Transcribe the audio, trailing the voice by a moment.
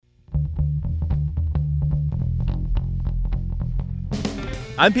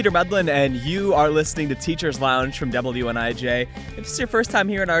I'm Peter Medlin, and you are listening to Teacher's Lounge from WNIJ. If this is your first time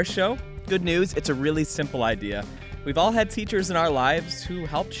here on our show, good news, it's a really simple idea. We've all had teachers in our lives who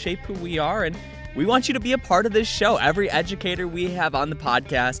helped shape who we are, and we want you to be a part of this show. Every educator we have on the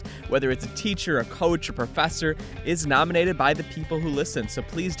podcast, whether it's a teacher, a coach, a professor, is nominated by the people who listen. So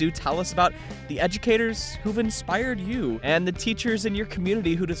please do tell us about the educators who've inspired you and the teachers in your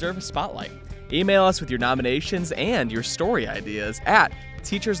community who deserve a spotlight. Email us with your nominations and your story ideas at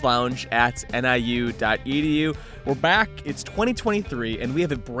teacherslounge@niu.edu. We're back. It's 2023, and we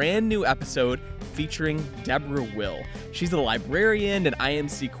have a brand new episode featuring Deborah Will. She's a librarian and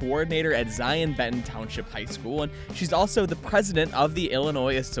IMC coordinator at Zion Benton Township High School, and she's also the president of the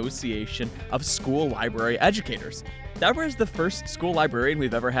Illinois Association of School Library Educators. Deborah is the first school librarian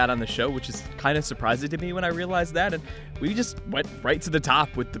we've ever had on the show, which is kind of surprising to me when I realized that, and we just went right to the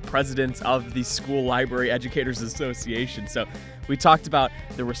top with the president of the School Library Educators Association. So we talked about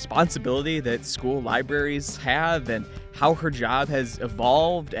the responsibility that school libraries have and how her job has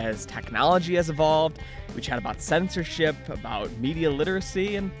evolved as technology has evolved. We chat about censorship, about media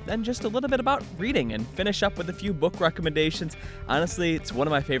literacy, and then just a little bit about reading and finish up with a few book recommendations. Honestly, it's one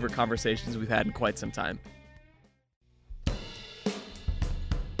of my favorite conversations we've had in quite some time.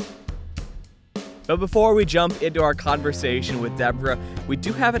 But before we jump into our conversation with Deborah, we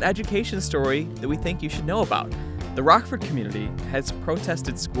do have an education story that we think you should know about. The Rockford community has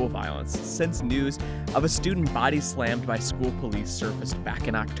protested school violence since news of a student body slammed by school police surfaced back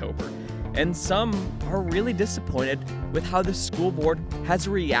in October. And some are really disappointed with how the school board has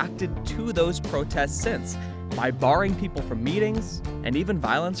reacted to those protests since, by barring people from meetings and even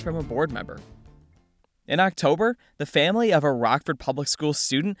violence from a board member. In October, the family of a Rockford Public School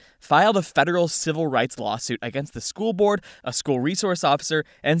student filed a federal civil rights lawsuit against the school board, a school resource officer,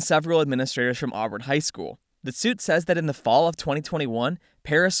 and several administrators from Auburn High School. The suit says that in the fall of 2021,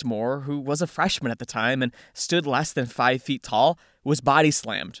 Paris Moore, who was a freshman at the time and stood less than 5 feet tall, was body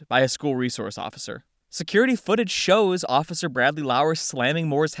slammed by a school resource officer. Security footage shows Officer Bradley Lauer slamming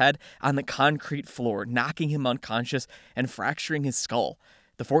Moore's head on the concrete floor, knocking him unconscious and fracturing his skull.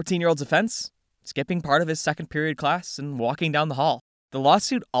 The 14-year-old's offense? Skipping part of his second period class and walking down the hall. The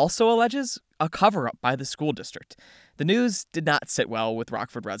lawsuit also alleges a cover-up by the school district. The news did not sit well with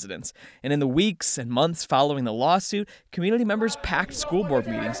Rockford residents, and in the weeks and months following the lawsuit, community members packed school board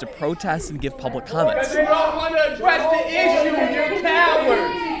meetings to protest and give public comments. If you don't want to address the issue, you're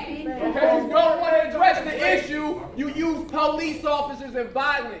cowards. If you don't want to address the issue, you use police officers and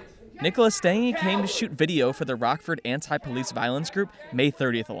violence. Nicholas Stange came to shoot video for the Rockford Anti-Police Violence Group May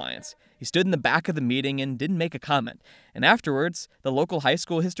 30th Alliance. He stood in the back of the meeting and didn't make a comment. And afterwards, the local high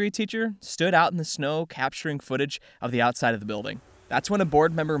school history teacher stood out in the snow capturing footage of the outside of the building. That's when a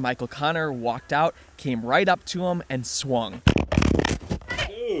board member, Michael Connor, walked out, came right up to him, and swung.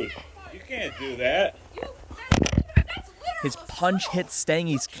 Dude, you can't do that. His punch hit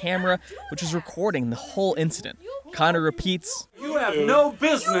Stange's camera, which was recording the whole incident. Connor repeats, "You have no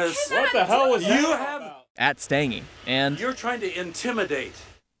business." What the hell was that? You have. At Stange, and You're trying to intimidate.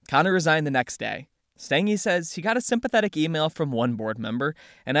 Connor resigned the next day. Stange says he got a sympathetic email from one board member,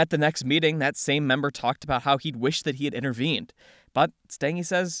 and at the next meeting, that same member talked about how he'd wished that he had intervened. But Stange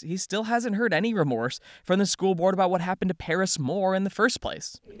says he still hasn't heard any remorse from the school board about what happened to Paris Moore in the first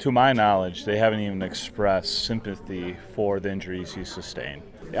place. To my knowledge, they haven't even expressed sympathy for the injuries he sustained.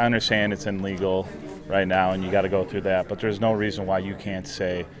 I understand it's illegal right now and you got to go through that, but there's no reason why you can't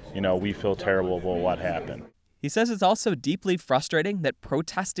say, we feel terrible about what happened. He says it's also deeply frustrating that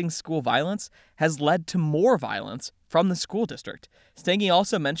protesting school violence has led to more violence from the school district. Stange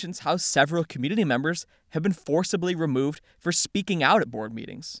also mentions how several community members have been forcibly removed for speaking out at board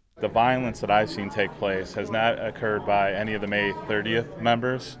meetings. The violence that I've seen take place has not occurred by any of the May 30th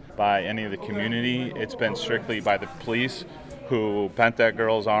members, by any of the community. It's been strictly by the police who bent that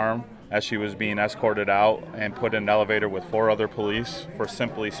girl's arm as she was being escorted out and put in an elevator with 4 other police for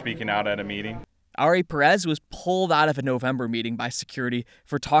simply speaking out at a meeting. Ari Perez was pulled out of a November meeting by security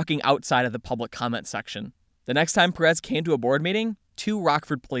for talking outside of the public comment section. The next time Perez came to a board meeting, 2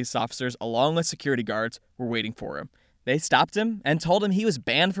 Rockford police officers, along with security guards, were waiting for him. They stopped him and told him he was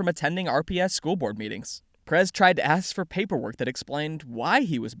banned from attending RPS school board meetings. Perez tried to ask for paperwork that explained why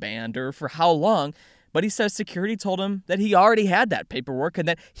he was banned or for how long, but he says security told him that he already had that paperwork and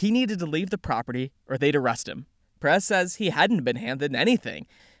that he needed to leave the property or they'd arrest him. Perez says he hadn't been handed anything.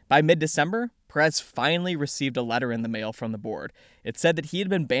 By mid-December, Perez finally received a letter in the mail from the board. It said that he had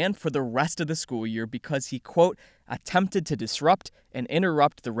been banned for the rest of the school year because he, quote, attempted to disrupt and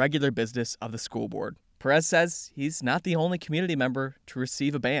interrupt the regular business of the school board. Perez says he's not the only community member to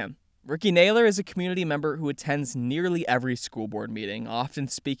receive a ban. Ricky Naylor is a community member who attends nearly every school board meeting, often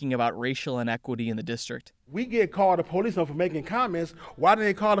speaking about racial inequity in the district. We get called the police on for making comments. Why didn't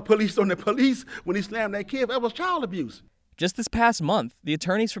they call the police on the police when he slammed that kid? That was child abuse. Just this past month, the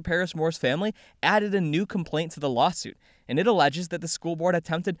attorneys for Paris Moore's family added a new complaint to the lawsuit, and it alleges that the school board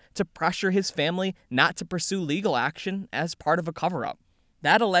attempted to pressure his family not to pursue legal action as part of a cover-up.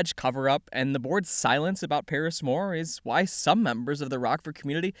 That alleged cover-up and the board's silence about Paris Moore is why some members of the Rockford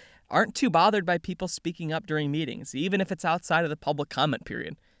community aren't too bothered by people speaking up during meetings, even if it's outside of the public comment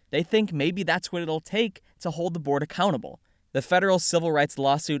period. They think maybe that's what it'll take to hold the board accountable. The federal civil rights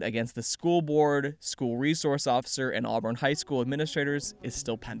lawsuit against the school board, school resource officer, and Auburn High School administrators is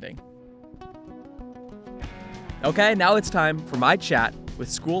still pending. Okay, now it's time for my chat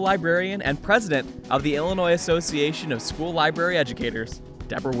with school librarian and president of the Illinois Association of School Library Educators,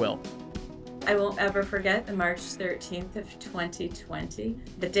 Deborah Will. I won't ever forget the March 13th of 2020,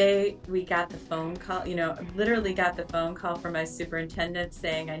 the day we got the phone call, literally got the phone call from my superintendent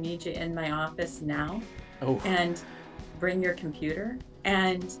saying, I need you in my office now. And bring your computer.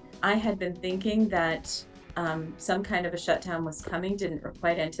 And I had been thinking that some kind of a shutdown was coming, didn't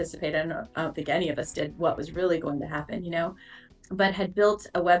quite anticipate, I don't think any of us did, what was really going to happen, but had built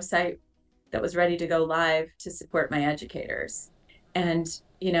a website that was ready to go live to support my educators. And,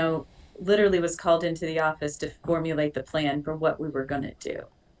 literally was called into the office to formulate the plan for what we were going to do.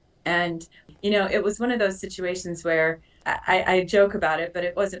 And, it was one of those situations where I joke about it, but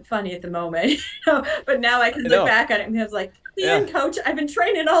it wasn't funny at the moment, but now I can look back on it and I was like, Coach, I've been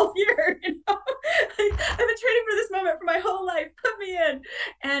training all year, I've been training for this moment for my whole life, put me in.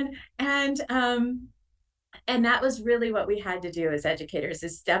 And that was really what we had to do as educators,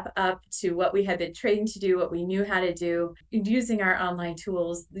 is step up to what we had been trained to do, what we knew how to do, using our online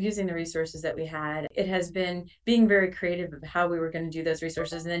tools, using the resources that we had. It has been being very creative of how we were going to do those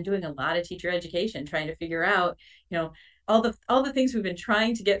resources, and then doing a lot of teacher education, trying to figure out, all the things we've been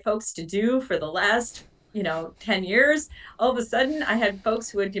trying to get folks to do for the last 10 years. All of a sudden, I had folks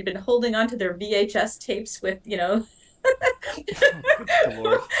who had been holding onto their VHS tapes with, and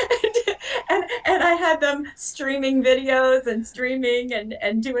I had them streaming videos and streaming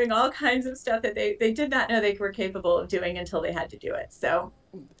and doing all kinds of stuff that they did not know they were capable of doing until they had to do it. So.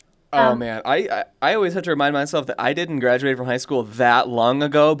 Oh, man. I always have to remind myself that I didn't graduate from high school that long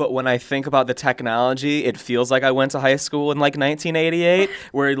ago, but when I think about the technology, it feels like I went to high school in 1988,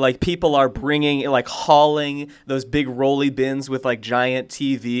 where people are bringing, hauling those big rolly bins with giant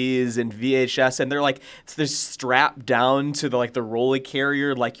TVs and VHS, and they're strapped down to the rolly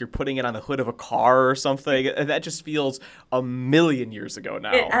carrier like you're putting it on the hood of a car or something. And that just feels a million years ago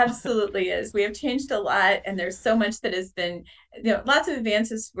now. It absolutely is. We have changed a lot, and there's so much that has been, lots of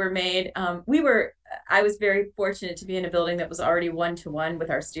advances were made. I was very fortunate to be in a building that was already one-to-one with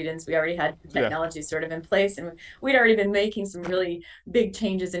our students. We already had technology sort of in place, and we'd already been making some really big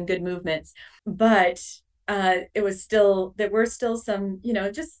changes and good movements. But there were still some,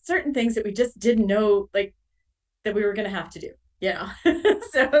 just certain things that we just didn't know, that we were going to have to do.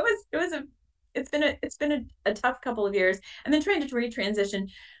 So it's been a tough couple of years, and then trying to retransition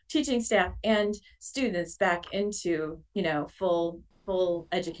teaching staff and students back into, full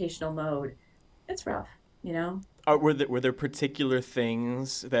educational mode. It's rough, Were there particular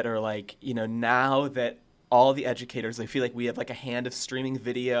things that are now that all the educators, they feel like we have a hand of streaming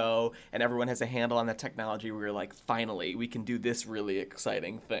video and everyone has a handle on the technology, we're finally, we can do this really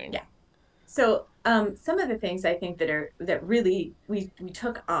exciting thing. Yeah. So some of the things I think that really we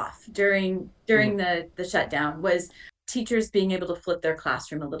took off during the shutdown was teachers being able to flip their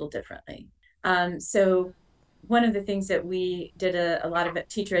classroom a little differently. So one of the things that we did a lot of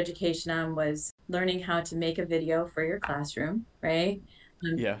teacher education on was learning how to make a video for your classroom, right?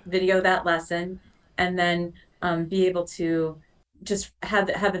 Video that lesson, and then be able to just have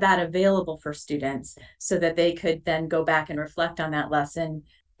that available for students so that they could then go back and reflect on that lesson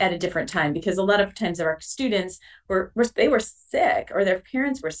at a different time. Because a lot of times our students were sick, or their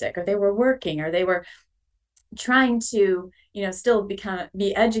parents were sick, or they were working, or they were trying to, still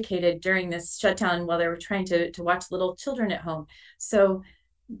be educated during this shutdown while they were trying to watch little children at home. So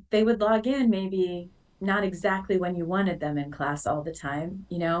they would log in maybe not exactly when you wanted them in class all the time,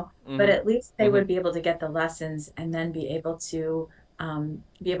 but at least they would be able to get the lessons and then be able to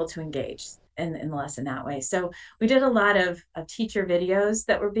engage in the lesson that way. So we did a lot of teacher videos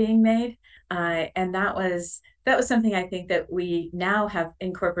that were being made. And that was something I think that we now have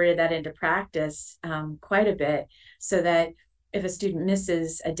incorporated that into practice quite a bit, so that if a student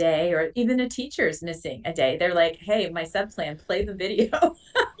misses a day, or even a teacher's missing a day, they're like, hey, my sub-plan, play the video.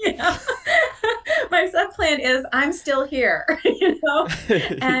 My sub-plan is I'm still here,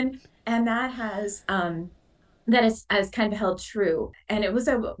 and And that has kind of held true. And it was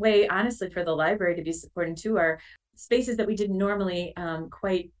a way, honestly, for the library to be supporting too our spaces that we didn't normally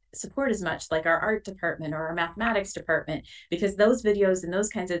quite support as much, like our art department or our mathematics department, because those videos and those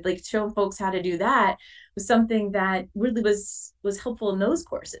kinds of like showing folks how to do that was something that really was helpful in those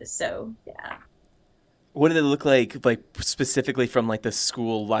courses. So yeah. What did it look like specifically from like the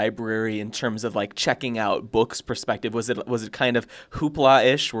school library in terms of like checking out books perspective? Was it kind of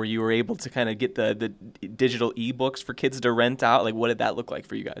Hoopla-ish where you were able to kind of get the digital ebooks for kids to rent out? Like, what did that look like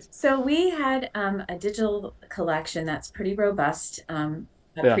for you guys? So we had a digital collection that's pretty robust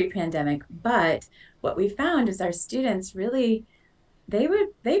pre-pandemic, but what we found is our students really,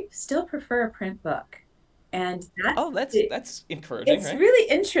 they still prefer a print book. And that's encouraging. It's right? really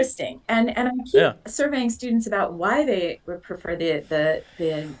interesting, and I keep surveying students about why they would prefer the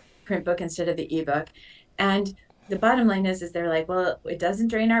print book instead of the ebook, and the bottom line is they're like, well, it doesn't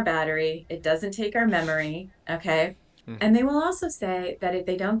drain our battery, it doesn't take our memory, okay, and they will also say that if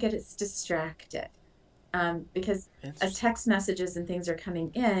they don't get it's distracted, because as text messages and things are coming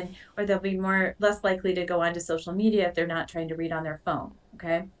in, or they'll be less likely to go onto social media if they're not trying to read on their phone,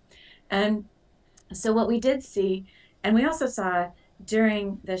 okay, and so what we did see, and we also saw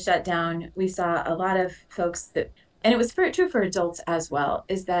during the shutdown, we saw a lot of folks and it was true for adults as well,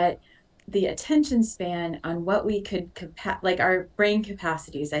 is that the attention span on what we could, like our brain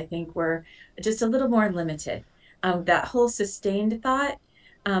capacities, I think were just a little more limited. That whole sustained thought,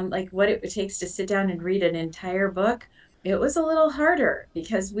 like what it takes to sit down and read an entire book, it was a little harder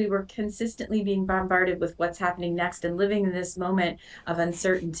because we were consistently being bombarded with what's happening next and living in this moment of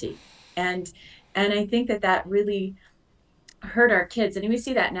uncertainty. And I think that really hurt our kids. And we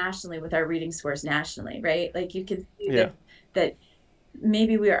see that nationally with our reading scores nationally, right? Like you can see that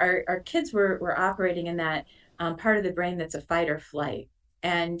maybe our kids were operating in that part of the brain that's a fight or flight.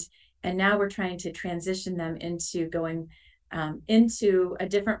 And now we're trying to transition them into going into a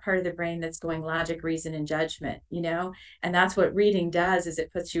different part of the brain that's going logic, reason, and judgment, and that's what reading does, is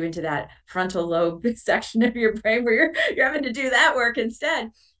it puts you into that frontal lobe section of your brain where you're having to do that work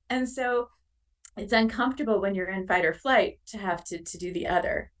instead. And so it's uncomfortable when you're in fight or flight to have to do the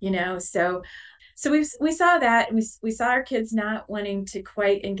other, so we saw that, and we saw our kids not wanting to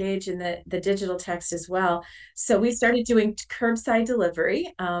quite engage in the digital text as well. So we started doing curbside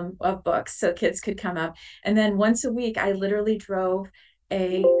delivery of books so kids could come up. And then once a week, I literally drove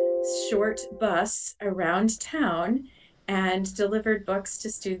a short bus around town and delivered books to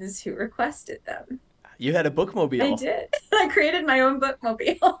students who requested them. You had a bookmobile. I did. I created my own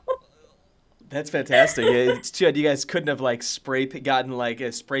bookmobile. That's fantastic. It's too bad you guys couldn't have spray painted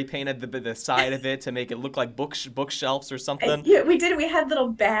the side of it to make it look like bookshelves or something. Yeah, we did. We had little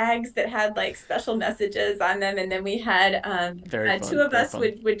bags that had special messages on them, and then we had two of us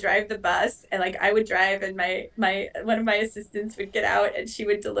would drive the bus, and I would drive, and my one of my assistants would get out, and she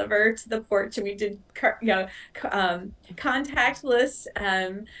would deliver to the porch, and we did contactless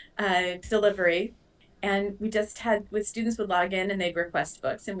delivery. And we just students would log in and they'd request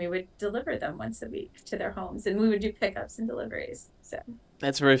books, and we would deliver them once a week to their homes, and we would do pickups and deliveries. So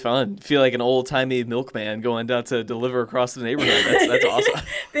that's very fun. Feel like an old-timey milkman going down to deliver across the neighborhood. That's awesome.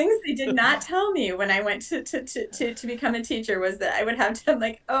 Things they did not tell me when I went to become a teacher was that I would have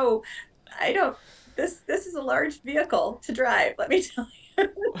to, this is a large vehicle to drive, let me tell you.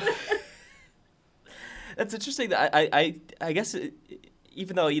 That's interesting. That I guess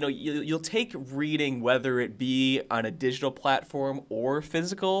even though you'll take reading, whether it be on a digital platform or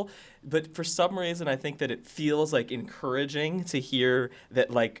physical, but for some reason I think that it feels encouraging to hear that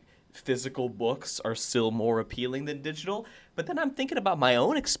physical books are still more appealing than digital. But then I'm thinking about my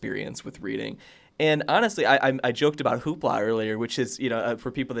own experience with reading. And honestly, I joked about Hoopla earlier, which is, for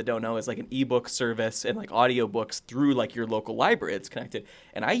people that don't know, is an ebook service and audiobooks through your local library. It's connected.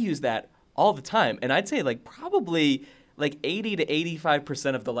 And I use that all the time. And I'd say probably 80 to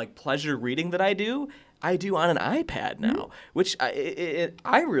 85% of the pleasure reading that I do on an iPad now, which I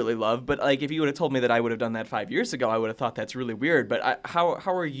really love. But if you would have told me that I would have done that 5 years ago, I would have thought that's really weird. But how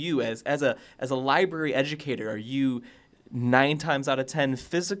are you as a library educator? Are you 9 times out of 10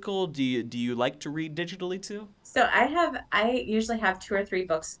 physical? Do you like to read digitally too? So I usually have 2 or 3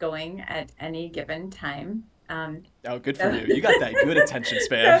 books going at any given time. Good for you. You got that good attention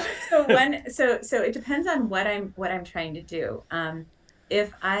span. So it depends on what I'm trying to do.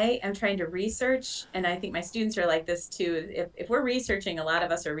 If I am trying to research, and I think my students are like this too, if we're researching, a lot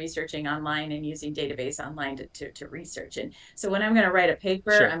of us are researching online and using database online to research. And so when I'm going to write a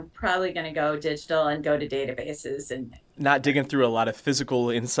paper, Sure. I'm probably going to go digital and go to databases and not digging through a lot of physical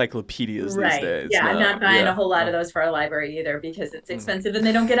encyclopedias these days. Yeah, I'm not buying a whole lot of No. those for our library either because it's expensive and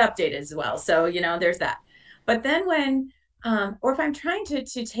they don't get updated as well. So, there's that. But then or if I'm trying to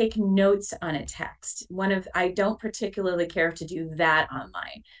take notes on a text, I don't particularly care to do that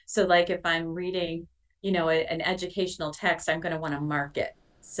online. So like if I'm reading, an educational text, I'm going to want to mark it.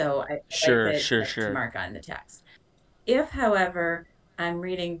 So I Sure. to mark on the text. If, however, I'm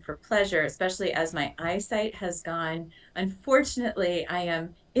reading for pleasure, especially as my eyesight has gone, unfortunately, I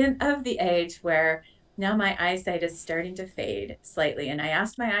am of the age where now my eyesight is starting to fade slightly. And I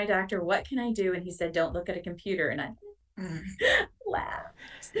asked my eye doctor, what can I do? And he said, don't look at a computer. And I laughed.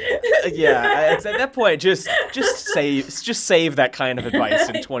 Yeah, it's at that point, just save that kind of advice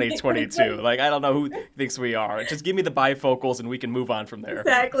in 2022. Like, I don't know who thinks we are. Just give me the bifocals and we can move on from there.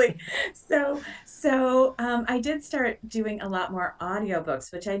 Exactly. So I did start doing a lot more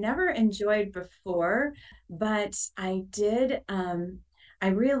audiobooks, which I never enjoyed before, but I did. I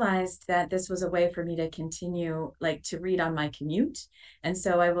realized that this was a way for me to continue to read on my commute. And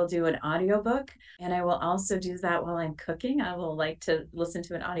so I will do an audiobook, and I will also do that while I'm cooking. I will like to listen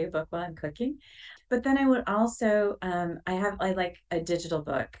to an audiobook while I'm cooking. But then I would also, I like a digital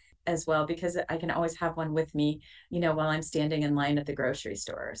book as well, because I can always have one with me, while I'm standing in line at the grocery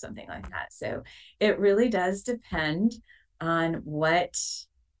store or something like that. So it really does depend on where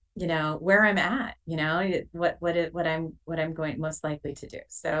I'm at, what I'm going most likely to do.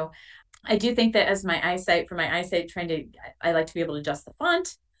 So I do think that for my eyesight I like to be able to adjust the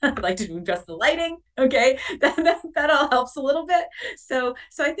font. I like to adjust the lighting. Okay. That all helps a little bit. So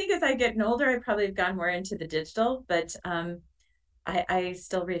I think as I get older, I probably have gone more into the digital, but I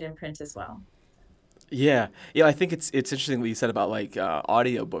still read in print as well. Yeah. I think it's interesting what you said about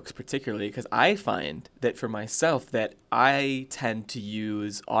audiobooks particularly, because I find that for myself that I tend to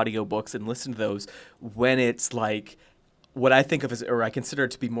use audiobooks and listen to those when it's like what I think of as, or I consider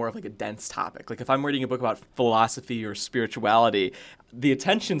it to be more of like a dense topic. Like if I'm reading a book about philosophy or spirituality, the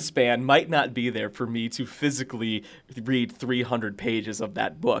attention span might not be there for me to physically read 300 pages of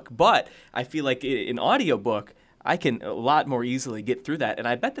that book. But I feel like an audiobook, I can a lot more easily get through that. And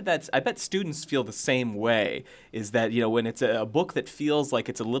I bet students feel the same way, is that, when it's a book that feels like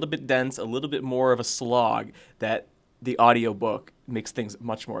it's a little bit dense, a little bit more of a slog, that the audiobook makes things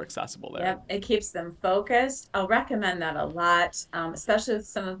much more accessible there. Yep, it keeps them focused. I'll recommend that a lot, especially with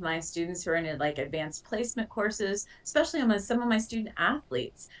some of my students who are in advanced placement courses, especially with some of my student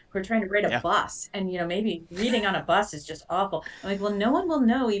athletes who are trying to ride a bus, and maybe reading on a bus is just awful. I'm like, well, no one will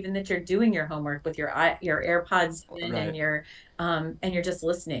know even that you're doing your homework with your AirPods in, Right. and you're just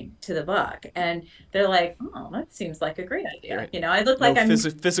listening to the book, and they're like, oh, that seems like a great idea. Right. I look like I'm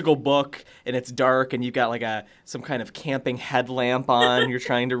physical book, and it's dark, and you've got some kind of camping headlamp on you're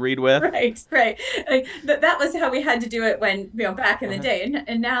trying to read with. Right. That was how we had to do it when, back in the day.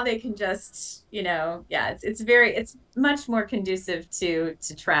 And now they can just, it's much more conducive to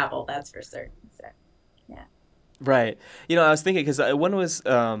travel. That's for certain. So, yeah. Right. I was thinking, because when was,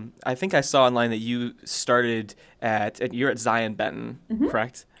 I think I saw online that you started you're at Zion Benton,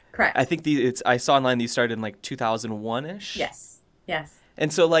 correct? Correct. I think I saw online that you started in 2001-ish. Yes.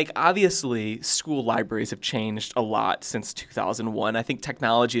 And so, obviously, school libraries have changed a lot since 2001. I think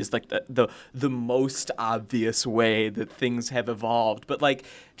technology is the most obvious way that things have evolved. But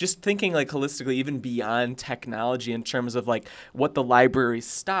just thinking holistically, even beyond technology, in terms of what the library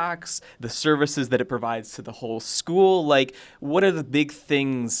stocks, the services that it provides to the whole school, what are the big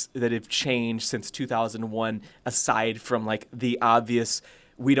things that have changed since 2001, aside from the obvious?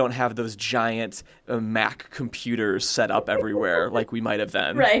 We don't have those giant Mac computers set up everywhere like we might have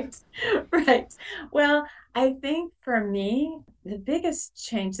then. Right. Well, I think for me, the biggest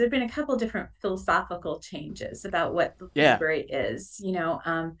change, there have been a couple different philosophical changes about what the library is,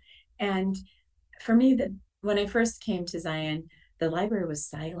 and for me, when I first came to Zion, the library was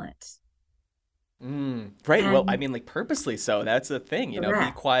silent. Right. Well, I mean, purposely so. That's the thing,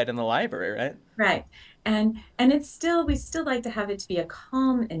 be quiet in the library, right? Right. And we still like to have it to be a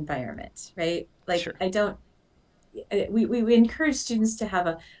calm environment, right? Sure. We encourage students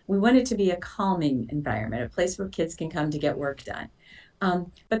to we want it to be a calming environment, a place where kids can come to get work done.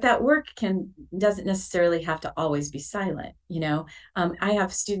 But that work doesn't necessarily have to always be silent. I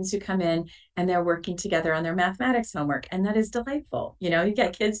have students who come in and they're working together on their mathematics homework, and that is delightful. You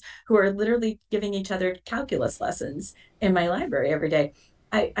get kids who are literally giving each other calculus lessons in my library every day.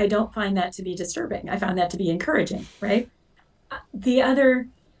 I don't find that to be disturbing. I found that to be encouraging, right? The other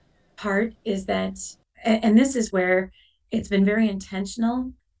part is that, and this is where it's been very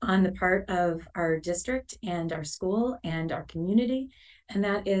intentional on the part of our district and our school and our community, And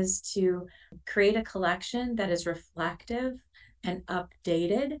that is to create a collection that is reflective and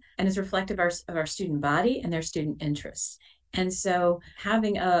updated and is reflective of our student body and their student interests. And so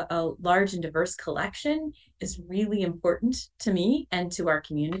having a large and diverse collection is really important to me and to our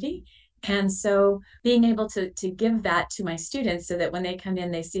community. And so being able to give that to my students so that when they come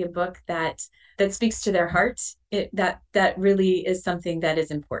in, they see a book that speaks to their heart, that really is something that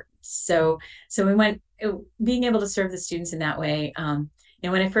is important. So being able to serve the students in that way.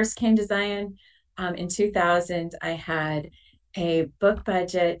 When I first came to Zion in 2000, I had a book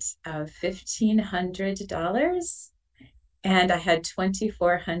budget of $1,500 and I had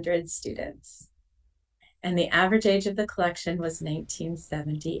 2,400 students. And the average age of the collection was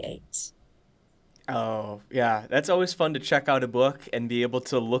 1978. Oh, yeah. That's always fun to check out a book and be able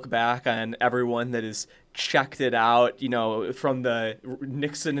to look back on everyone that has checked it out, from the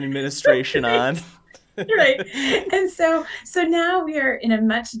Nixon administration on. Right. And so now we are in a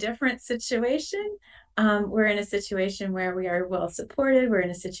much different situation. We're in a situation where we are well supported. We're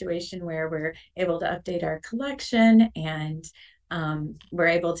in a situation where we're able to update our collection, and we're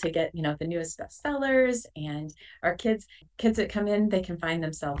able to get, the newest bestsellers, and our kids that come in, they can find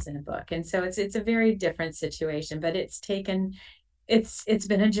themselves in a book. And so it's a very different situation, but it's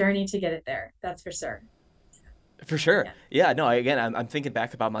been a journey to get it there. That's for sure. For sure. Yeah, no, I'm thinking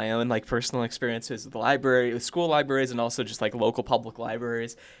back about my own personal experiences with the library, with school libraries, and also just local public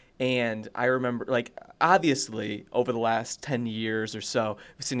libraries. And I remember, obviously, over the last 10 years or so,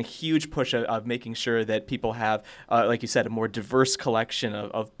 we've seen a huge push of making sure that people have, like you said, a more diverse collection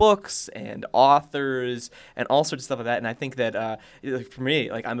of books and authors and all sorts of stuff like that. And I think that, for me,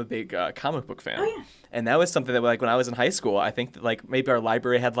 I'm a big comic book fan. Oh, yeah. And that was something that, when I was in high school, I think that, maybe our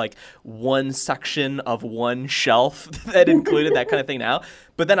library had, one section of one shelf that included that kind of thing now.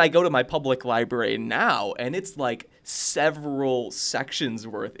 But then I go to my public library now, and it's, several sections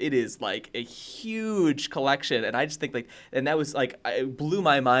worth. It is, a huge collection. And I just think, and that was, it blew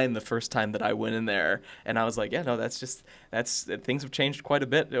my mind the first time that I went in there. And I was like, yeah, no, things have changed quite a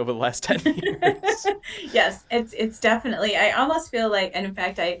bit over the last 10 years. Yes, it's definitely, I almost feel and in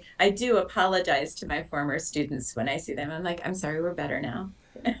fact, I do apologize to my former students when I see them. I'm like, I'm sorry, we're better now.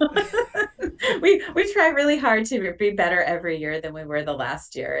 we try really hard to be better every year than we were the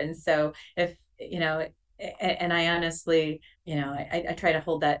last year. And so if, and I honestly, I try to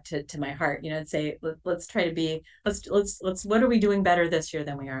hold that to my heart, and say, let's try to be, let's, what are we doing better this year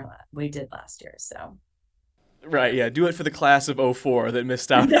than we did last year? So. Right, yeah. Do it for the class of 04 that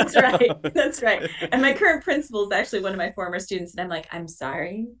missed out. That's right. That's right. And my current principal is actually one of my former students, and I'm like, I'm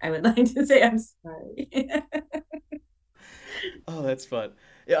sorry. I would like to say I'm sorry. Oh, that's fun.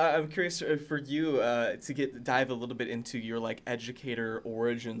 Yeah, I'm curious for you to dive a little bit into your educator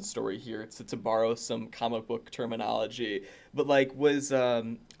origin story here, to borrow some comic book terminology. But was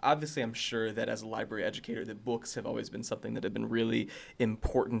obviously, I'm sure that as a library educator, that books have always been something that have been really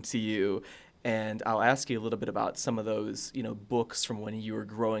important to you. And I'll ask you a little bit about some of those, books from when you were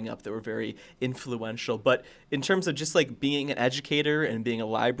growing up that were very influential. But in terms of just being an educator and being a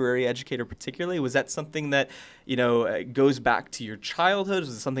library educator particularly, was that something that, goes back to your childhood? Was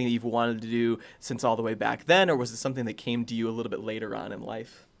it something that you've wanted to do since all the way back then? Or was it something that came to you a little bit later on in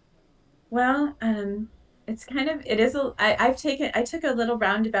life? Well, it's kind of, I took a little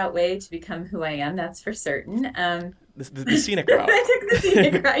roundabout way to become who I am. That's for certain. The scenic route. I took the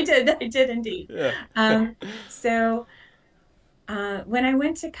scenic route. I did indeed. Yeah. So when I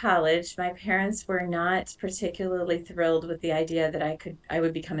went to college, my parents were not particularly thrilled with the idea that I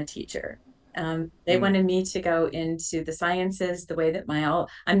would become a teacher. They wanted me to go into the sciences the way that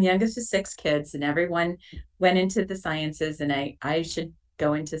I'm the youngest of 6 kids, and everyone went into the sciences, and I should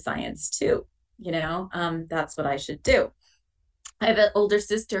go into science too. That's what I should do. I have an older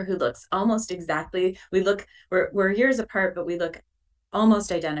sister who looks almost exactly, we're years apart, but we look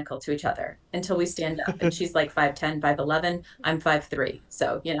almost identical to each other until we stand up. And she's 5'10", 5'11", I'm 5'3".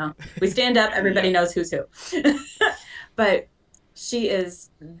 So, we stand up, everybody knows who's who. But she is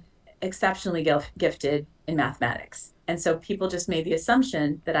exceptionally gifted in mathematics. And so people just made the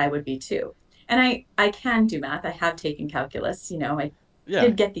assumption that I would be too. And I can do math. I have taken calculus, I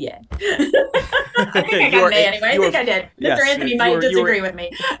did get the A. I think I got an A anyway. I think I did. Yes, Mr. Anthony might disagree with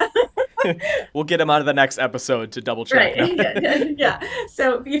me. We'll get him on to the next episode to double check. Right. Yeah.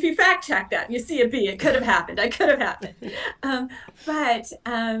 So if you fact check that and you see a B, it could have happened. I could have happened. But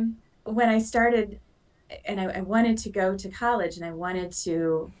when I started, and I wanted to go to college, and I wanted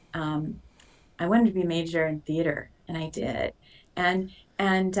to be a major in theater, and I did. And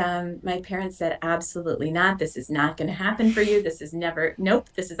my parents said, absolutely not. This is not going to happen for you. This is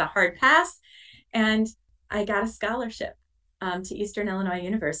this is a hard pass. And I got a scholarship. to Eastern Illinois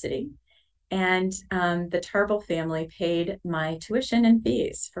University. And the Tarble family paid my tuition and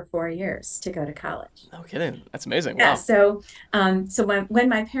fees for 4 years to go to college. No kidding. That's amazing. Yeah. Wow. So when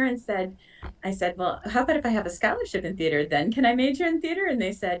my parents said, I said, well, how about if I have a scholarship in theater then? Can I major in theater? And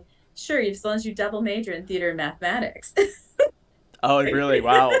they said, sure, as long as you double major in theater and mathematics. Oh, really?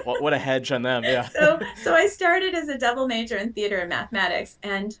 Wow. What a hedge on them. Yeah. So I started as a double major in theater and mathematics.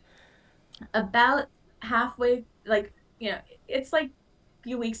 And about halfway, it's like a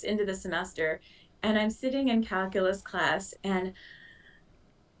few weeks into the semester, and I'm sitting in calculus class, and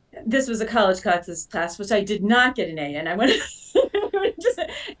this was a college calculus class, which I did not get an A in. I went,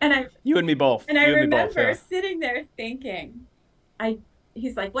 you and me both. And I remember sitting there thinking,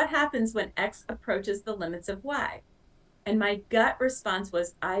 he's like, what happens when X approaches the limits of Y? And my gut response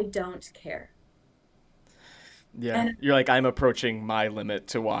was, I don't care. Yeah. And you're like, I'm approaching my limit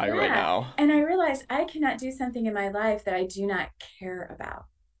to Y right now. And I realized I cannot do something in my life that I do not care about.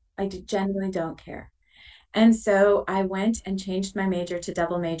 I genuinely don't care. And so I went and changed my major to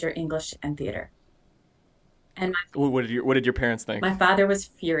double major English and theater. And what did your parents think? My father was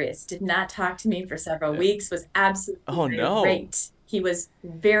furious, did not talk to me for several weeks, was absolutely irate. He was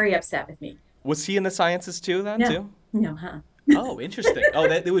very upset with me. Was he in the sciences too then? No, huh? Oh, interesting. Oh,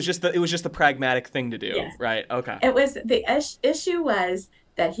 it was just the pragmatic thing to do, yes. Right? Okay. It was the issue was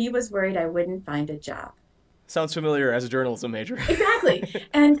that he was worried I wouldn't find a job. Sounds familiar as a journalism major. Exactly,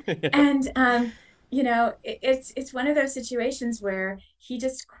 and it's one of those situations where he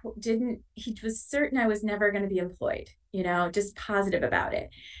just didn't. He was certain I was never going to be employed. Just positive about it,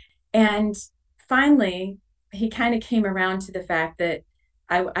 and finally he kind of came around to the fact that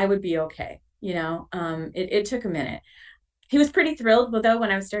I would be okay. It took a minute. He was pretty thrilled, though,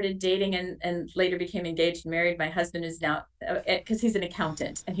 when I started dating and later became engaged and married. My husband is now, because he's an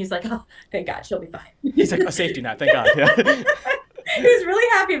accountant, and he's like, oh, thank God, she'll be fine. He's like, a safety net, thank God. Yeah. He was really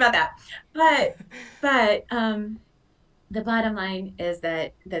happy about that. But the bottom line is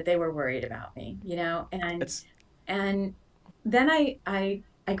that they were worried about me, and then I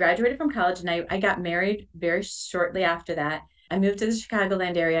graduated from college, and I got married very shortly after that. I moved to the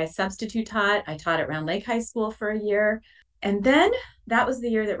Chicagoland area. I substitute taught. I taught at Round Lake High School for a year. And then that was the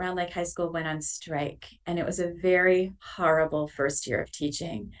year that Round Lake High School went on strike. And it was a very horrible first year of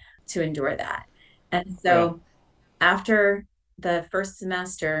teaching to endure that. And so after the first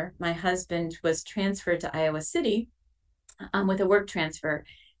semester, my husband was transferred to Iowa City with a work transfer.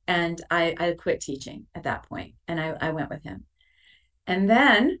 And I quit teaching at that point, and I went with him. And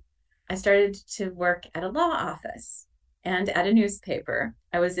then I started to work at a law office and at a newspaper.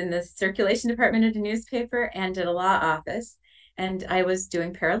 I was in the circulation department at a newspaper and at a law office, and I was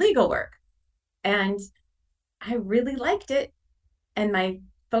doing paralegal work. And I really liked it. And my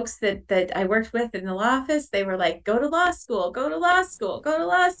folks that I worked with in the law office, they were like, go to law school, go to law school, go to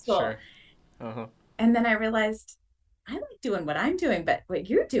law school. Sure. Uh-huh. And then I realized, I like doing what I'm doing, but what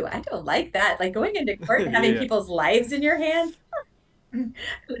you do, I don't like that. Like going into court and having people's lives in your hands. Who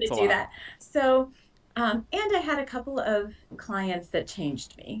would do that? So, and I had a couple of clients that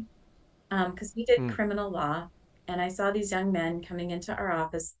changed me because we did criminal law, and I saw these young men coming into our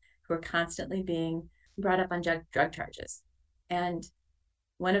office who were constantly being brought up on drug charges. And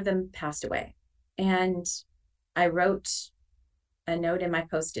one of them passed away. And I wrote a note in my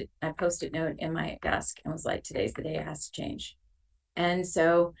post-it note in my desk and was like, today's the day it has to change. And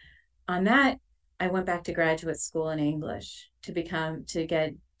so on that, I went back to graduate school in English to become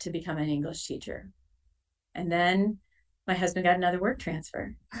an English teacher. And then my husband got another work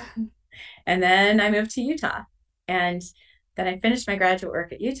transfer. And then I moved to Utah. And then I finished my graduate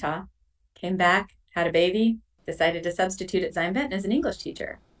work at Utah, came back, had a baby, decided to substitute at Zion Benton as an English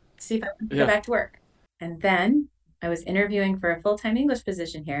teacher, see if I could go back to work. And then I was interviewing for a full-time English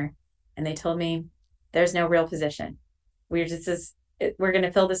position here, and they told me there's no real position. We're going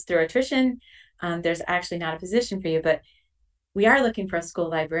to fill this through attrition. There's actually not a position for you, but we are looking for a school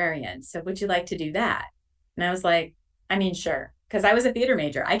librarian. So would you like to do that? And I was like, I mean, sure. Because I was a theater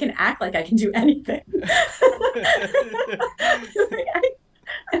major. I can act like I can do anything.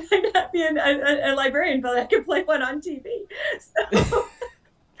 I might not be a librarian, but I can play one on TV.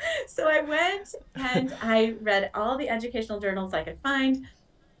 So I went and I read all the educational journals I could find,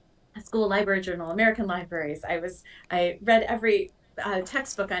 a school library journal, American libraries. I read every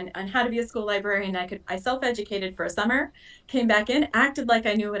textbook on how to be a school librarian. I self-educated for a summer, came back in, acted like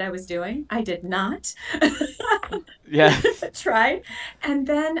I knew what I was doing. I did not. Yeah. Tried. And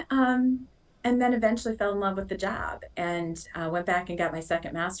then eventually fell in love with the job and went back and got my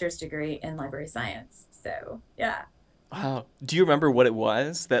second master's degree in library science. So, yeah. Wow. Do you remember what it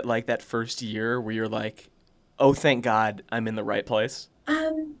was that first year where you're like, oh, thank God I'm in the right place?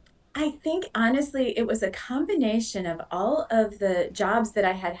 I think honestly, it was a combination of all of the jobs that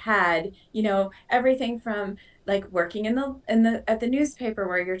I had had, everything from like working at the newspaper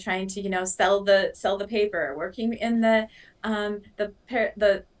where you're trying to, sell the paper, working in as a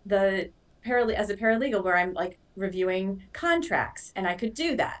paralegal where I'm like reviewing contracts and I could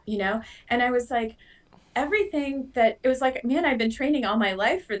do that, and I was like, everything that it was like, man, I've been training all my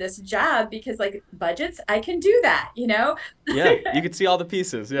life for this job because like budgets, I can do that, Yeah, you could see all the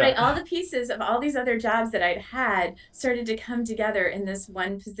pieces. Yeah. Right, all the pieces of all these other jobs that I'd had started to come together in this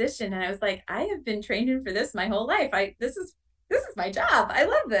one position, and I was like, I have been training for this my whole life. This is my job. I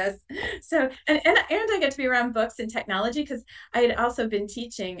love this. So, and I get to be around books and technology because I had also been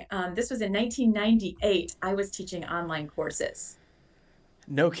teaching. This was in 1998. I was teaching online courses.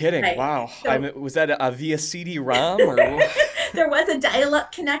 No kidding. Right. Wow. So, was that via CD-ROM or? There was a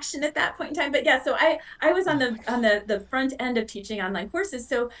dial-up connection at that point in time, but yeah. So I was on the front end of teaching online courses.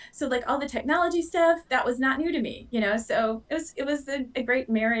 So like all the technology stuff that was not new to me, So it was a great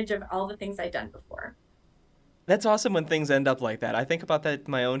marriage of all the things I'd done before. That's awesome when things end up like that. I think about that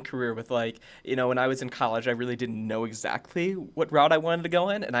in my own career with when I was in college, I really didn't know exactly what route I wanted to go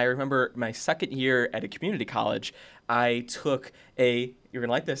in. And I remember my second year at a community college, I took you're going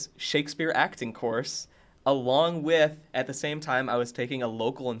to like this, Shakespeare acting course, along with, at the same time, I was taking a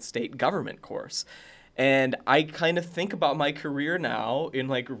local and state government course. And I kind of think about my career now in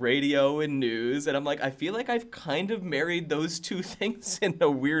like radio and news, and I'm like, I feel like I've kind of married those two things in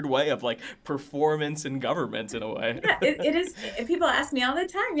a weird way of like performance and government in a way. Yeah, it is. People ask me all the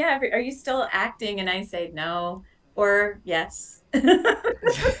time, yeah, are you still acting? And I say no, or yes. Maybe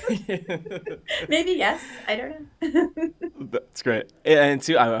yes. I don't know. That's great. And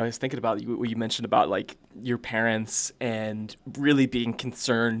too, I was thinking about what you mentioned about like your parents and really being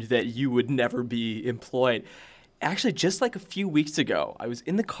concerned that you would never be employed. Actually, just like a few weeks ago, I was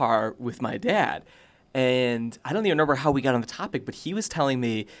in the car with my dad, and I don't even remember how we got on the topic, but he was telling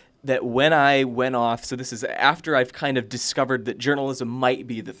me that when I went off, so this is after I've kind of discovered that journalism might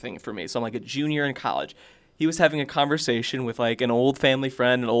be the thing for me. So I'm like a junior in college. He was having a conversation with like an old family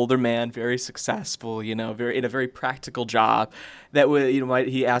friend, an older man, very successful, very in a very practical job. That would,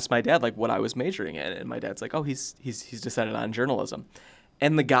 he asked my dad like what I was majoring in, and my dad's like, oh, he's decided on journalism.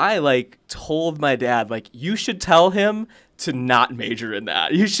 And the guy like told my dad like, you should tell him to not major in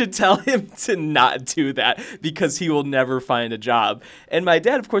that. You should tell him to not do that because he will never find a job. And my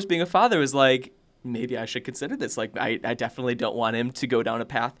dad, of course, being a father, was like, maybe I should consider this. Like, I definitely don't want him to go down a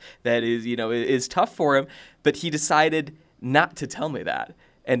path that is tough for him. But he decided not to tell me that,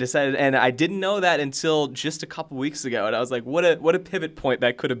 and I didn't know that until just a couple weeks ago. And I was like, what a pivot point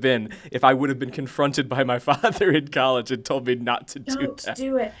that could have been if I would have been confronted by my father in college and told me not to do that. Don't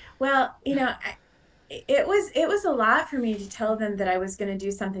do it. Well, it was a lot for me to tell them that I was going to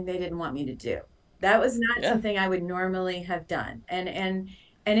do something they didn't want me to do. That was not something I would normally have done.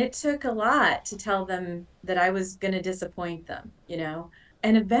 And it took a lot to tell them that I was going to disappoint them,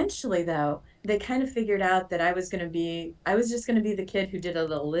 And eventually, though, they kind of figured out that I was just going to be the kid who did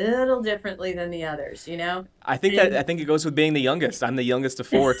it a little differently than the others, I think it goes with being the youngest. I'm the youngest of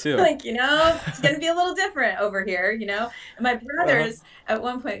four, too. Like, it's going to be a little different over here, And my brothers, at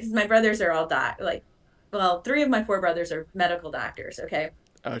one point, because my brothers are all three of my four brothers are medical doctors, okay?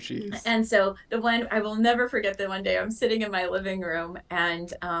 Oh, jeez. And so I will never forget the one day I'm sitting in my living room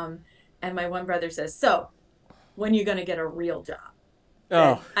and my one brother says, so when you going to get a real job?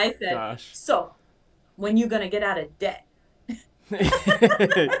 And I said, gosh. So when you going to get out of debt? And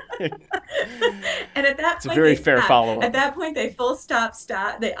at that point, it's a very fair follow-up. At that point, they full stop.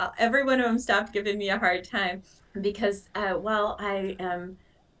 Every one of them stopped giving me a hard time because, I am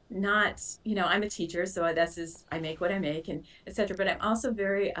not, I'm a teacher, so I make what I make and et cetera. But I'm also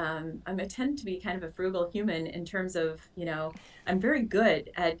very, I tend to be kind of a frugal human in terms of, I'm very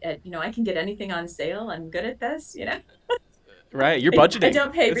good at I can get anything on sale. I'm good at this, Right, you're budgeting. I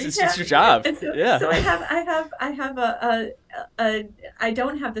don't pay retail. It's your job. So, yeah. So I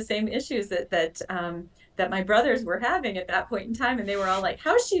don't have the same issues that my brothers were having at that point in time, and they were all like,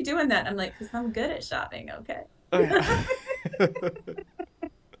 "How's she doing that?" I'm like, "Because I'm good at shopping." Okay.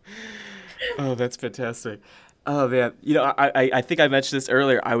 Oh, that's fantastic. Oh, man. I think I mentioned this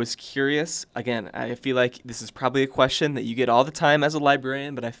earlier. I was curious. Again, I feel like this is probably a question that you get all the time as a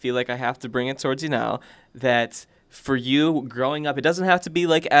librarian, but I feel like I have to bring it towards you now. That for you, growing up, it doesn't have to be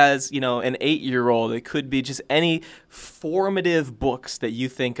like as, an 8-year-old. It could be just any formative books that you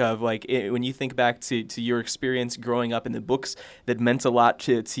think of, like when you think back to your experience growing up in the books that meant a lot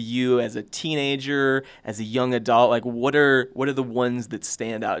to you as a teenager, as a young adult. Like, what are the ones that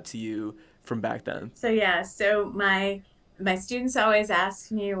stand out to you from back then? So my students always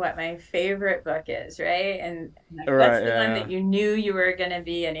ask me what my favorite book is, right? And what's the one that you knew you were going to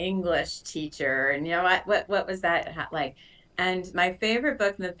be an English teacher? And you know what was that like? And my favorite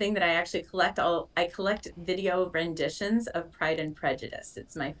book, and the thing that I actually I collect video renditions of Pride and Prejudice.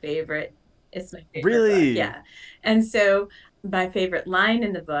 It's my favorite Really? book. Yeah. And so my favorite line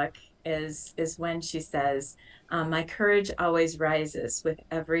in the book is when she says, my courage always rises with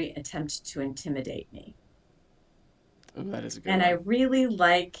every attempt to intimidate me. Oh, that is a good And one. I really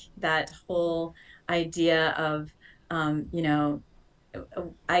like that whole idea of,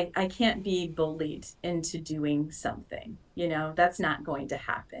 I can't be bullied into doing something, that's not going to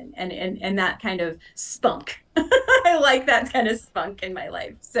happen. And that kind of spunk, I like that kind of spunk in my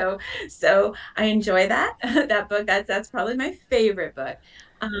life. So I enjoy that book. That's probably my favorite book.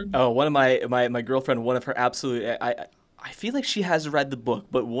 One of my girlfriend, one of her absolute, I feel like she has read the book,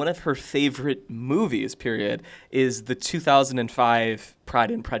 but one of her favorite movies, period, is the 2005 Pride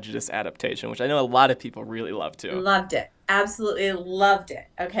and Prejudice adaptation, which I know a lot of people really love too. Loved it. Absolutely loved it.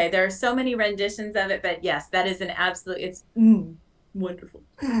 Okay, there are so many renditions of it, but yes, that is it's wonderful.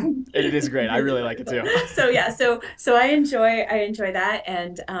 It is great. I really like it too. So I enjoy that,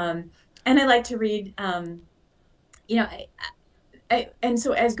 and I like to read. And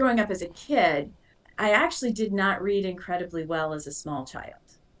so as growing up as a kid, I actually did not read incredibly well as a small child.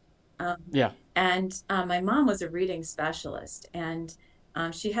 And my mom was a reading specialist, and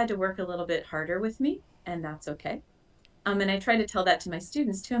she had to work a little bit harder with me, and that's okay. And I try to tell that to my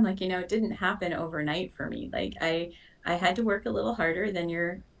students too. I'm like, it didn't happen overnight for me. Like I had to work a little harder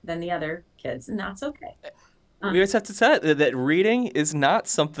than the other kids, and that's okay. We just have to say that reading is not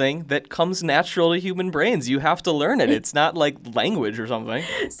something that comes natural to human brains. You have to learn it. It's not like language or something.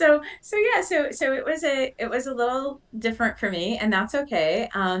 So it was a little different for me, and that's okay.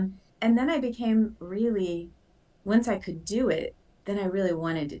 And then I became really, once I could do it, then I really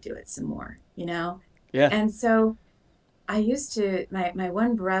wanted to do it some more, Yeah. And so I used to, my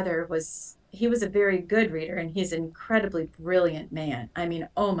one brother he was a very good reader, and he's an incredibly brilliant man. I mean,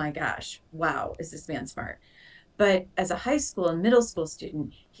 oh my gosh, wow, is this man smart? But as a high school and middle school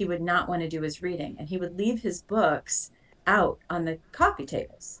student, he would not want to do his reading, and he would leave his books out on the coffee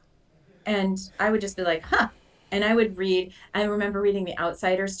tables. And I would just be like, huh. And I would read. I remember reading The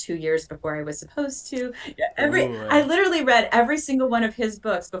Outsiders 2 years before I was supposed to. I literally read every single one of his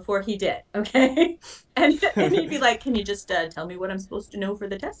books before he did. Okay, and he'd be like, "Can you just tell me what I'm supposed to know for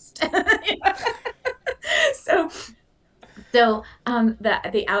the test?" So the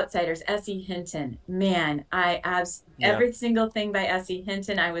Outsiders, S.E. Hinton, man, every single thing by S.E.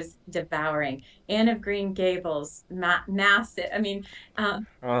 Hinton I was devouring. Anne of Green Gables, massive. I mean,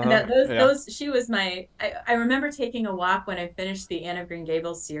 those she was my. I remember taking a walk when I finished the Anne of Green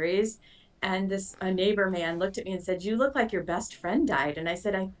Gables series, and a neighbor man looked at me and said, "You look like your best friend died." And I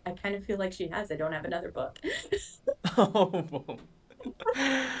said, "I kind of feel like she has. I don't have another book." Oh.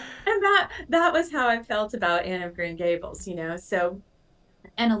 And that was how I felt about Anne of Green Gables, So,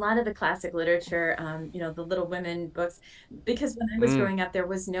 and a lot of the classic literature, the Little Women books, because when I was growing up, there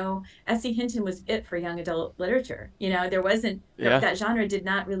was no S.E. Hinton was it for young adult literature. There wasn't that genre did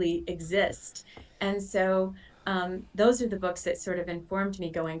not really exist, and so those are the books that sort of informed me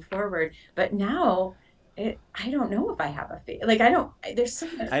going forward. But now, I don't know if I have a favorite. Like, I don't. There's so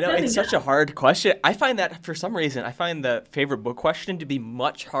much. I know it's such a hard question. I find that for some reason, I find the favorite book question to be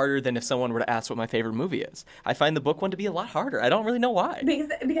much harder than if someone were to ask what my favorite movie is. I find the book one to be a lot harder. I don't really know why.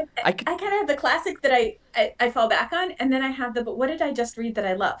 Because I kind of have the classic that I fall back on, and then I have but what did I just read that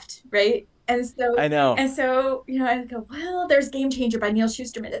I loved, right? And so I know. And so, I go, well, there's Game Changer by Neil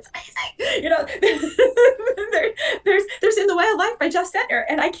Shusterman. It's amazing. There's In the Wild Life by Jeff Sentner,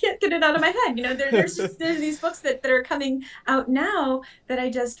 and I can't get it out of my head. There's these books that are coming out now that I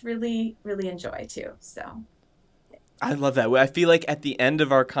just really, really enjoy too. So I love that. I feel like at the end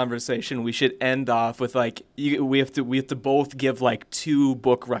of our conversation, we should end off with we have to both give 2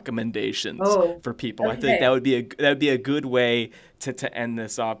 book recommendations for people. Okay. I think that would be a good way to end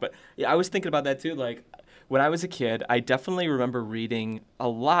this off. But yeah, I was thinking about that too. When I was a kid, I definitely remember reading a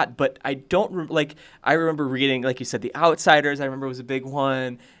lot, but I don't I remember reading, like you said, The Outsiders. I remember was a big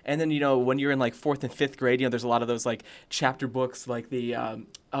one. And then, when you're in 4th and 5th grade, there's a lot of those chapter books, is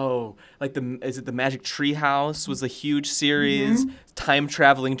it The Magic Tree House was a huge series. Mm-hmm. Time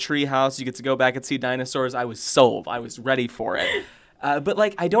traveling tree house. You get to go back and see dinosaurs. I was sold. I was ready for it.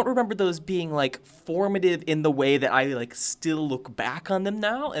 But I don't remember those being formative in the way that I still look back on them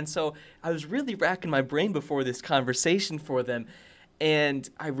now. And so I was really racking my brain before this conversation for them. And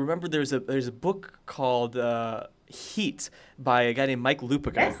I remember there's a book called Heat by a guy named Mike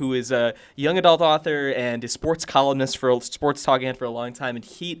Lupica, Yes. who is a young adult author and a sports columnist for Sports Talk for a long time. And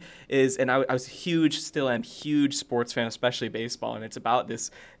Heat is, and I was still am huge sports fan, especially baseball. And it's about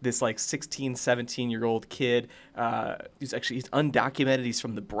this like 16, 17-year-old kid he's undocumented. He's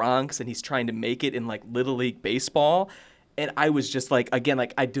from the Bronx, and he's trying to make it in like Little League baseball. And I was just like, again,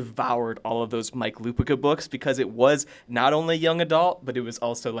 like I devoured all of those Mike Lupica books because it was not only young adult, but it was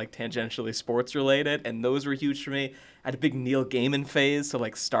also like tangentially sports related. And those were huge for me. I had a big Neil Gaiman phase. So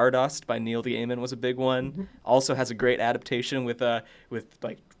like Stardust by Neil Gaiman was a big one. Mm-hmm. Also has a great adaptation with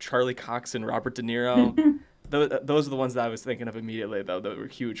like Charlie Cox and Robert De Niro. Those are the ones that I was thinking of immediately, though, that were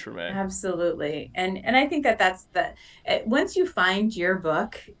huge for me. Absolutely. And I think that's once you find your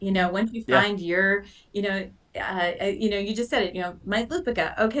book, once you find your, you just said it, Mike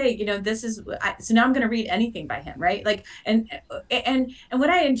Lupica. Okay, so now I'm going to read anything by him, right? Like, and what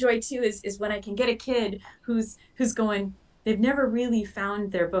I enjoy too is when I can get a kid who's going, they've never really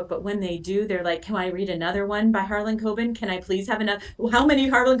found their book, but when they do, they're like, can I read another one by Harlan Coben? Can I please have another? How many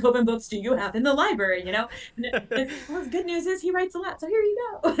Harlan Coben books do you have in the library? Well, the good news is he writes a lot, so here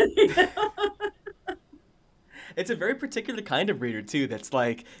you go. It's a very particular kind of reader, too, that's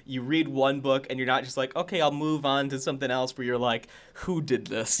like you read one book and you're not just like, okay, I'll move on to something else, where you're like, who did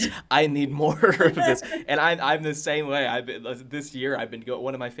this? I need more of this. And I'm the same way. This year I've been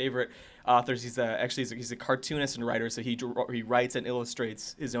one of my favorite authors. He's a cartoonist and writer, so he writes and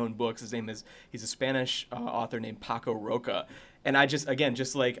illustrates his own books. He's a Spanish author named Paco Roca. And I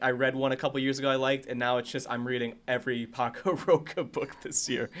I read one a couple years ago I liked, and now it's just I'm reading every Paco Roca book this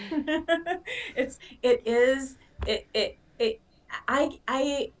year.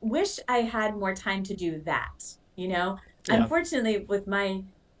 I wish I had more time to do that, Yeah. Unfortunately, with my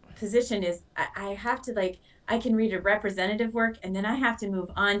position is I have to I can read a representative work and then I have to move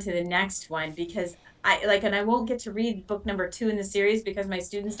on to the next one because and I won't get to read book number 2 in the series because my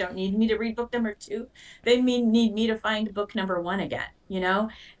students don't need me to read book number 2. They need me to find book number 1 again,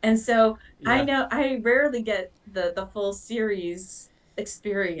 And so I know I rarely get the full series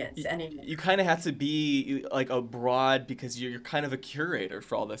experience anymore. You kind of have to be like abroad because you're kind of a curator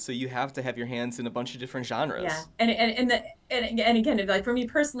for all this, so you have to have your hands in a bunch of different genres. Yeah, and again, like for me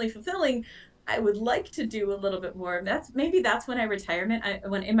personally fulfilling, I would like to do a little bit more. That's when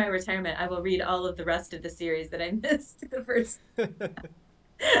when in my retirement I will read all of the rest of the series that I missed the first.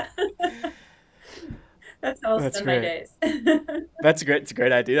 That's how I'll spend my days. That's great. It's a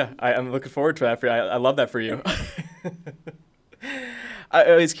great idea. I'm looking forward to that. I love that for you.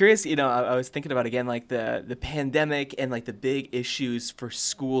 I was curious, I was thinking about, again, like the pandemic and like the big issues for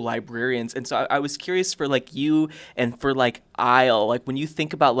school librarians. And so I was curious for like you and for like Isle, like when you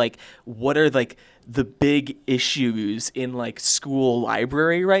think about like what are like the big issues in like school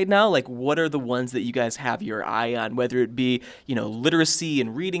library right now, like what are the ones that you guys have your eye on, whether it be, literacy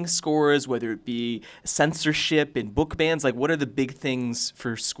and reading scores, whether it be censorship and book bans, like what are the big things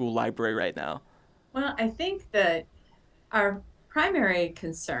for school library right now? Well, I think that our primary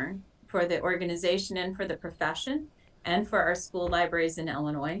concern for the organization and for the profession and for our school libraries in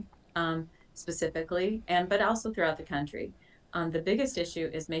Illinois specifically, but also throughout the country, the biggest issue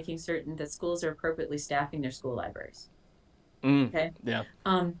is making certain that schools are appropriately staffing their school libraries. Okay. Yeah.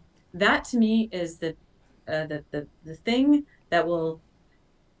 That to me is the thing that will,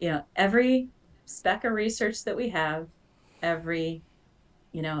 every speck of research that we have, every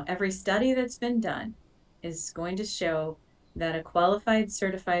study that's been done is going to show that a qualified,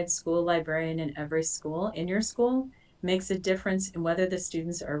 certified school librarian in every school, in your school, makes a difference in whether the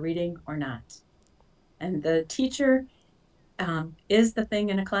students are reading or not. And the teacher is the thing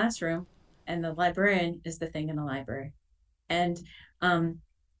in a classroom, and the librarian is the thing in the library. And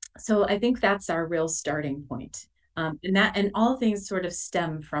so I think that's our real starting point. And all things sort of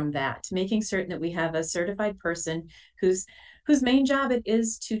stem from that, making certain that we have a certified person whose main job it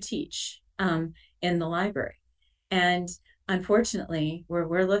is to teach in the library. And unfortunately, where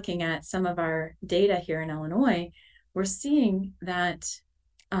we're looking at some of our data here in Illinois, we're seeing that,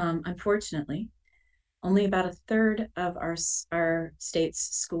 unfortunately, only about a third of our state's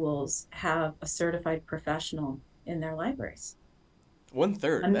schools have a certified professional in their libraries.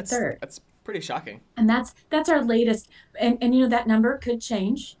 1/3. That's pretty shocking. And that's our latest, and that number could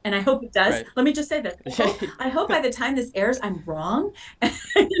change, and I hope it does. Right. Let me just say this: I hope by the time this airs, I'm wrong,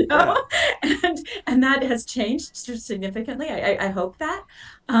 yeah. and that has changed significantly. I hope that,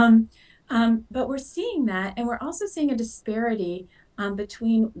 but we're seeing that, and we're also seeing a disparity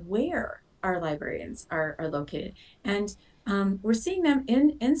between where our librarians are located, and we're seeing them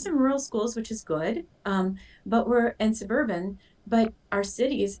in some rural schools, which is good, but we're in suburban. But our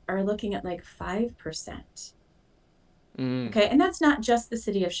cities are looking at like 5%. Okay, and that's not just the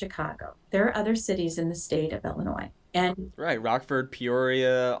city of Chicago. There are other cities in the state of Illinois. And Right, Rockford,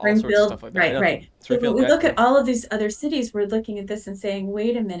 Peoria, all sorts of Springfield, stuff like that. right, Yeah. right. So when Springfield, we yeah, look yeah. at all of these other cities, we're looking at this and saying,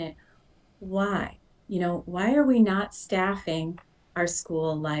 wait a minute, why? Why are we not staffing our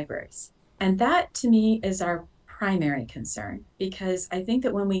school libraries? And that to me is our primary concern, because I think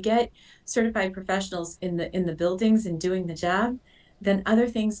that when we get certified professionals in the buildings and doing the job, then other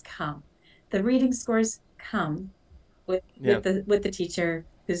things come. The reading scores come with Yeah. with the teacher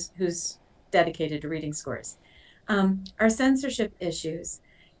who's dedicated to reading scores. Our censorship issues,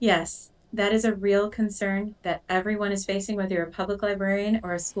 yes, that is a real concern that everyone is facing, whether you're a public librarian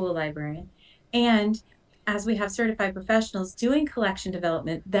or a school librarian. And as we have certified professionals doing collection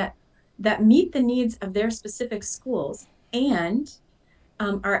development that meet the needs of their specific schools and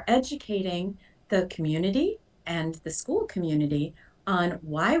are educating the community and the school community on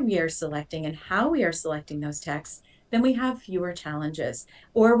why we are selecting and how we are selecting those texts, then we have fewer challenges,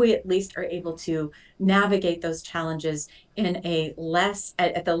 or we at least are able to navigate those challenges in a less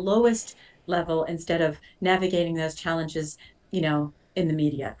at the lowest level, instead of navigating those challenges, in the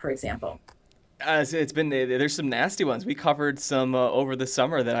media, for example. It's been there's some nasty ones. We covered some over the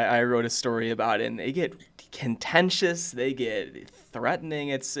summer that I wrote a story about, and they get contentious. They get threatening.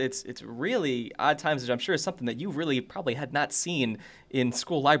 It's really odd times, which I'm sure is something that you really probably had not seen in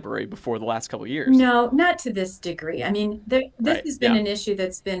school library before the last couple of years. No, not to this degree. I mean, this Right, has been yeah. an issue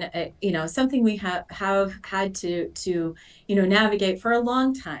that's been, something we have had to navigate for a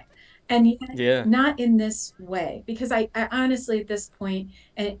long time, and yet Yeah. not in this way. Because I honestly, at this point,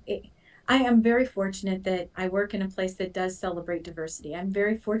 I am very fortunate that I work in a place that does celebrate diversity. I'm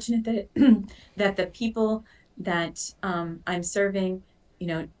very fortunate that that the people that I'm serving,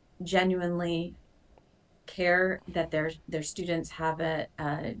 genuinely care that their students have a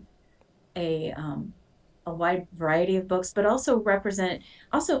wide variety of books, but also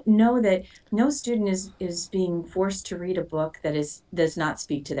know that no student is being forced to read a book that does not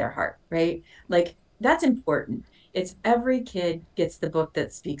speak to their heart, right? Like, that's important. It's every kid gets the book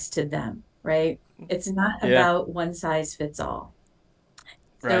that speaks to them, right? It's not Yeah. about one size fits all.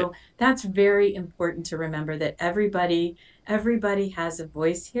 So Right. that's very important to remember, that everybody has a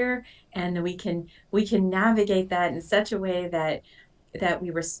voice here, and we can navigate that in such a way that we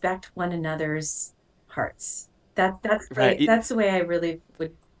respect one another's hearts. Right. That's the way I really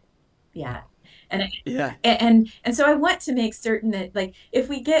would, yeah. And Yeah. and so I want to make certain that, like, if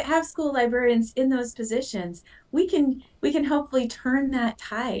we have school librarians in those positions, we can hopefully turn that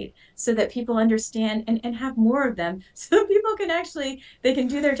tide so that people understand, and have more of them, so people can they can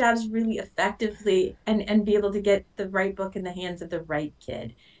do their jobs really effectively, and be able to get the right book in the hands of the right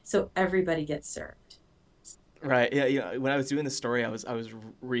kid, so everybody gets served. Right. Yeah. When I was doing the story, I was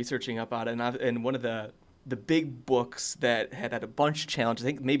researching about it, and one of the big books that had a bunch of challenges, I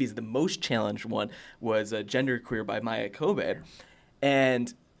think maybe is the most challenged one, was Genderqueer by Maya Cobed.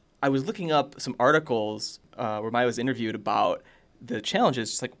 And I was looking up some articles where Maya was interviewed about the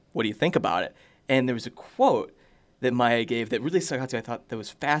challenges, just like, what do you think about it? And there was a quote that Maya gave that really stuck out to me. I thought that was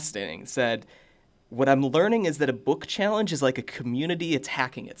fascinating. It said, "What I'm learning is that a book challenge is like a community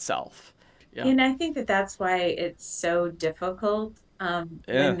attacking itself." Yeah. And I think that that's why it's so difficult Yeah.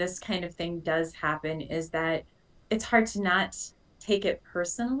 when this kind of thing does happen, is that it's hard to not take it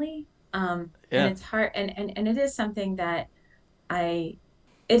personally. Yeah. And it's hard, and it is something that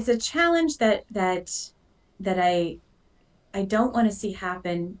it's a challenge that I don't want to see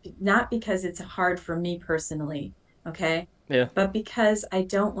happen, not because it's hard for me personally, okay? Yeah. But because I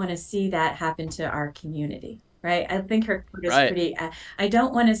don't want to see that happen to our community, right? I think her quote is Right. pretty, I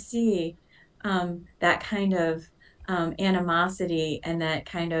don't want to see that kind of animosity and that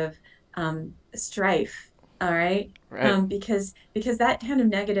kind of strife, all right? Right. Because that kind of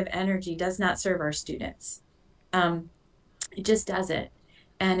negative energy does not serve our students. It just doesn't.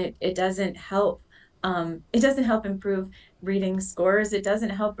 And it doesn't help. It doesn't help improve reading scores. It doesn't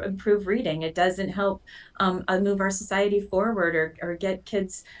help improve reading. It doesn't help move our society forward, or get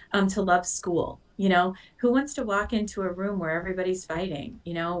kids to love school. Who wants to walk into a room where everybody's fighting?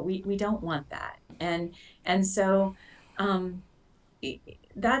 We don't want that. And so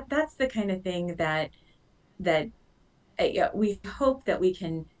that's the kind of thing that we hope that we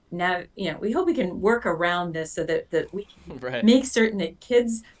can we hope we can work around this, so that we can Right. make certain that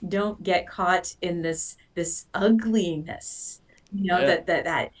kids don't get caught in this ugliness. Yeah.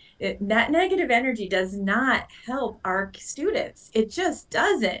 That negative energy does not help our students. It just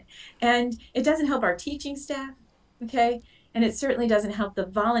doesn't. And it doesn't help our teaching staff, okay? And it certainly doesn't help the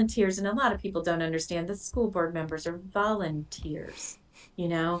volunteers. And a lot of people don't understand the school board members are volunteers,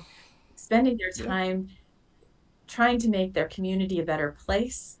 spending their time trying to make their community a better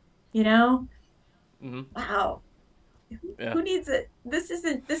place, you know? Wow. Yeah. Who needs it? This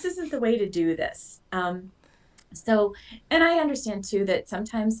isn't the way to do this. So, and I understand too that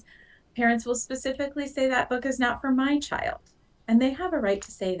sometimes parents will specifically say that book is not for my child, and they have a right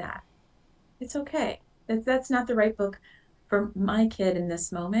to say that. It's okay. That's not the right book for my kid in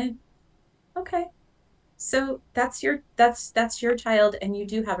this moment. Okay. So that's your child, and you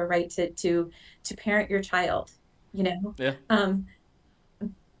do have a right to parent your child, you know? Yeah.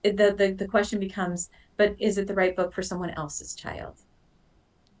 The question becomes, but is it the right book for someone else's child?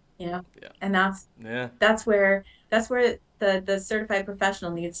 You know? Yeah. And that's where the certified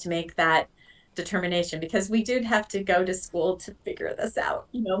professional needs to make that determination, because we do have to go to school to figure this out.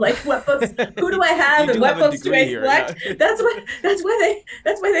 You know, like what books, who do I have, You and do what have a books do I degree here, select? yeah.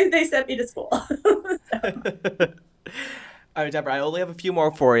 That's why they sent me to school. All right, Deborah, I only have a few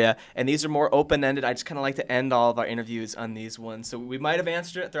more for you, and these are more open-ended. I just kind of like to end all of our interviews on these ones. So we might have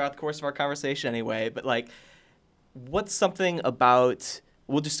answered it throughout the course of our conversation anyway, but like, what's something about,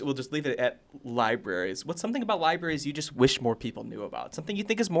 we'll just leave it at libraries. What's something about libraries you just wish more people knew about? Something you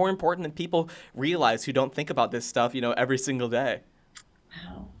think is more important than people realize who don't think about this stuff, every single day?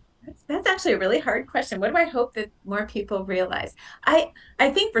 Wow. That's actually a really hard question. What do I hope that more people realize? I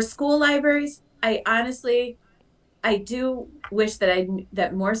think for school libraries, I do wish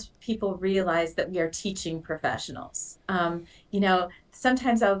that more people realize that we are teaching professionals.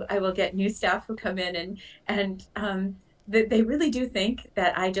 Sometimes I will get new staff who come in and they really do think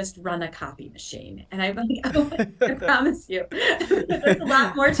that I just run a copy machine. And I promise you, there's a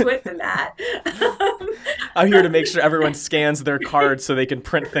lot more to it than that. I'm here to make sure everyone scans their cards so they can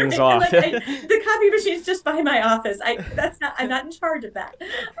print things off. The copy machine's just by my office. I'm not in charge of that.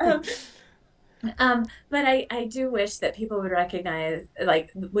 But I do wish that people would recognize,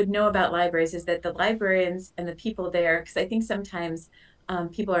 would know about libraries, is that the librarians and the people there, because I think sometimes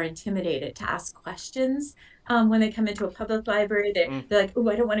people are intimidated to ask questions when they come into a public library. They're like, oh,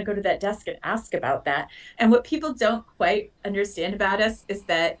 I don't want to go to that desk and ask about that. And what people don't quite understand about us is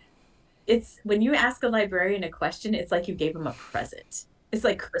that it's when you ask a librarian a question, it's like you gave them a present. It's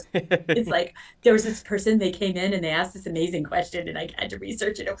like it's like there was this person, they came in and they asked this amazing question and I had to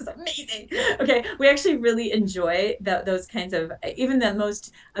research it. It was amazing. Okay, we actually really enjoy those kinds of, even the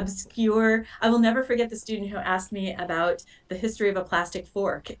most obscure. I will never forget the student who asked me about the history of a plastic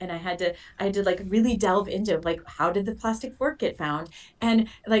fork, and I had to like really delve into like, how did the plastic fork get found, and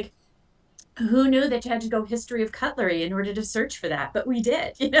like, who knew that you had to go history of cutlery in order to search for that, but we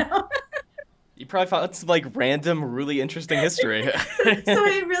did, You probably found some like random, really interesting history. So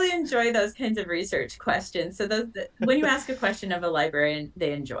I really enjoy those kinds of research questions. So when you ask a question of a librarian,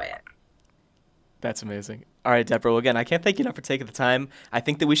 they enjoy it. That's amazing. All right, Deborah, well, again, I can't thank you enough for taking the time. I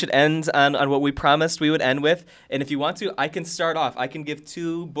think that we should end on what we promised we would end with. And if you want to, I can start off. I can give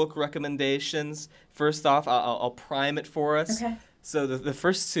 2 book recommendations. First off, I'll prime it for us. Okay. So the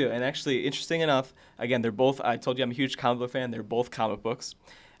first 2, and actually, interesting enough, again, they're both, I told you I'm a huge comic book fan. They're both comic books.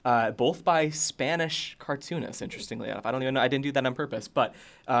 Both by Spanish cartoonists, interestingly enough. I don't even know. I didn't do that on purpose. But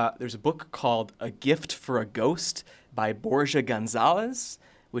there's a book called A Gift for a Ghost by Borja Gonzalez,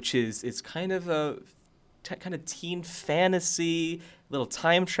 which is kind of a kind of teen fantasy, little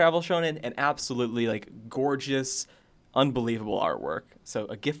time travel shown in, and absolutely like gorgeous, unbelievable artwork. So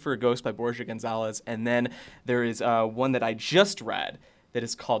A Gift for a Ghost by Borja Gonzalez. And then there is one that I just read that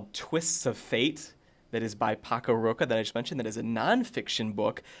is called Twists of Fate, that is by Paco Roca, that I just mentioned, that is a nonfiction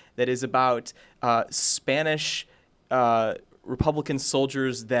book that is about Spanish Republican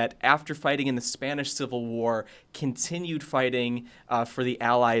soldiers that, after fighting in the Spanish Civil War, continued fighting for the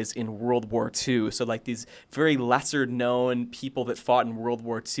Allies in World War II. So like these very lesser-known people that fought in World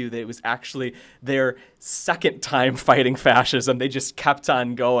War II, that it was actually their second time fighting fascism. They just kept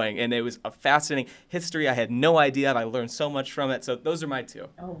on going, and it was a fascinating history. I had no idea. I learned so much from it. So those are my 2.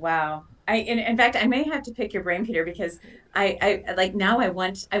 Oh, wow. In fact, I may have to pick your brain, Peter, because I like now I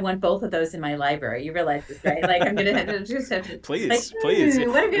want both of those in my library. You realize this, right? Like I'm gonna just have to. Please. What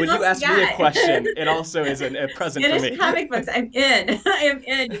have Would you ask me a question? It also is a present for me. Comic books. I'm in. I am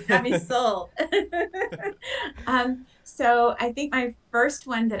in. You've got me sold. So I think my first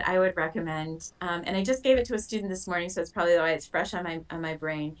one that I would recommend, and I just gave it to a student this morning, so it's probably why it's fresh on my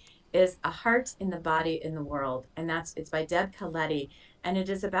brain, is A Heart in the Body in the World, and it's by Deb Caletti. And it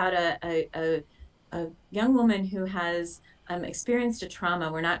is about a young woman who has experienced a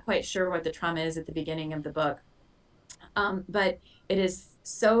trauma. We're not quite sure what the trauma is at the beginning of the book, but it is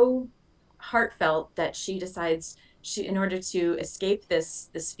so heartfelt that she decides in order to escape this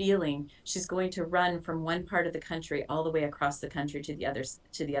feeling, she's going to run from one part of the country all the way across the country to the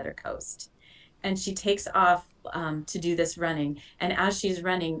other coast. And she takes off to do this running. And as she's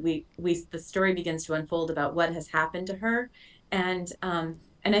running, the story begins to unfold about what has happened to her. And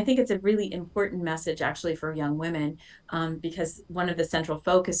I think it's a really important message actually for young women, because one of the central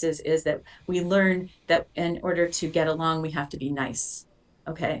focuses is that we learn that in order to get along, we have to be nice.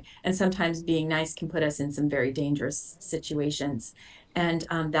 Okay. And sometimes being nice can put us in some very dangerous situations. And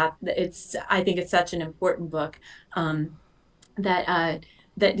I think it's such an important book that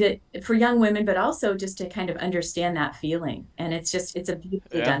for young women, but also just to kind of understand that feeling. And it's a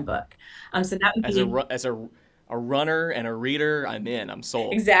beautifully done book. So that would be as a runner and a reader, I'm in. I'm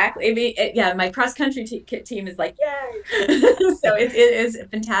sold. Exactly. I mean, my cross country team is like, yay! So it is a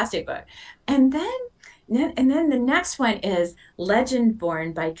fantastic book. And then the next one is Legend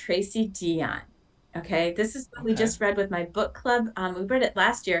Born by Tracy Deonn. Okay, this is what we just read with my book club. We read it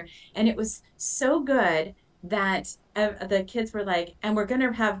last year, and it was so good that the kids were like, and we're going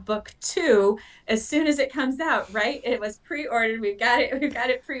to have book 2 as soon as it comes out, right? It was pre-ordered. We've got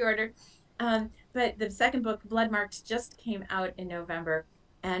it pre-ordered. But the second book, Blood Marked, just came out in November.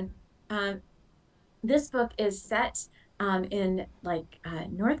 And this book is set in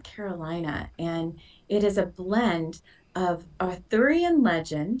North Carolina. And it is a blend of Arthurian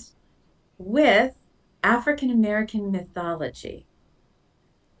legend with African-American mythology.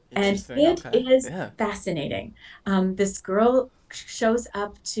 And it is fascinating. This girl shows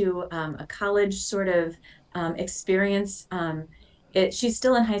up to a college sort of experience. She's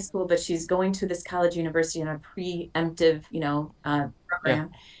still in high school, but she's going to this college university on a preemptive,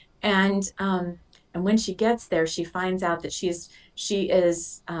 program. And when she gets there, she finds out that she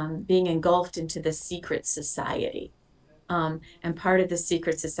is being engulfed into the secret society. And part of the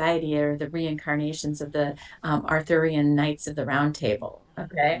secret society are the reincarnations of the Arthurian Knights of the Round Table.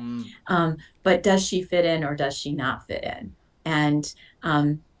 Okay. But does she fit in or does she not fit in? And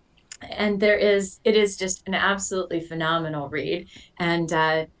it is just an absolutely phenomenal read. And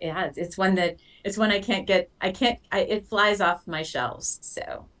it's one it flies off my shelves.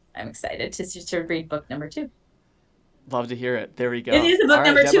 So I'm excited to read book number 2. Love to hear it. There we go. It is book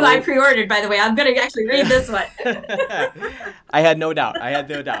number 2 I pre-ordered, by the way. I'm going to actually read this one. I had no doubt.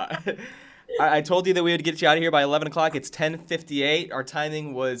 I told you that we would get you out of here by 11 o'clock. It's 10:58. Our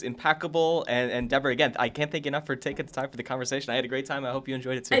timing was impeccable. And Deborah, again, I can't thank you enough for taking the time for the conversation. I had a great time. I hope you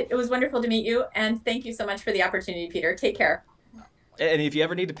enjoyed it too. It was wonderful to meet you. And thank you so much for the opportunity, Peter. Take care. And if you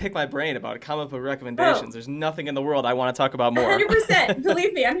ever need to pick my brain about comic book recommendations, there's nothing in the world I want to talk about more. 100%.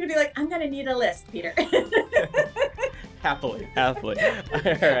 Believe me, I'm going to be like, I'm going to need a list, Peter. Happily. All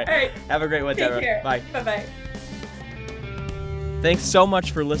right. Have a great one, Deborah. Take care. Bye. Bye-bye. Thanks so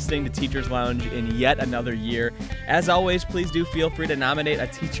much for listening to Teachers Lounge in yet another year. As always, please do feel free to nominate a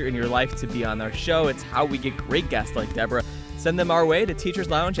teacher in your life to be on our show. It's how we get great guests like Deborah. Send them our way to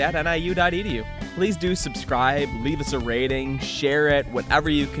teacherslounge@niu.edu. Please do subscribe, leave us a rating, share it, whatever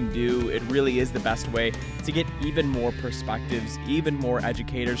you can do. It really is the best way to get even more perspectives, even more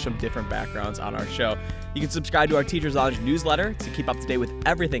educators from different backgrounds on our show. You can subscribe to our Teachers Lounge newsletter to keep up to date with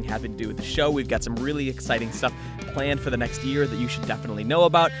everything having to do with the show. We've got some really exciting stuff planned for the next year that you should definitely know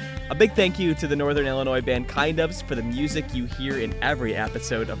about. A big thank you to the Northern Illinois band Kind Ofs for the music you hear in every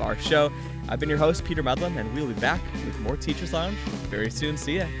episode of our show. I've been your host, Peter Medlin, and we'll be back with more Teachers Lounge very soon.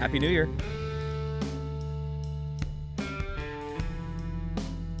 See ya. Happy New Year.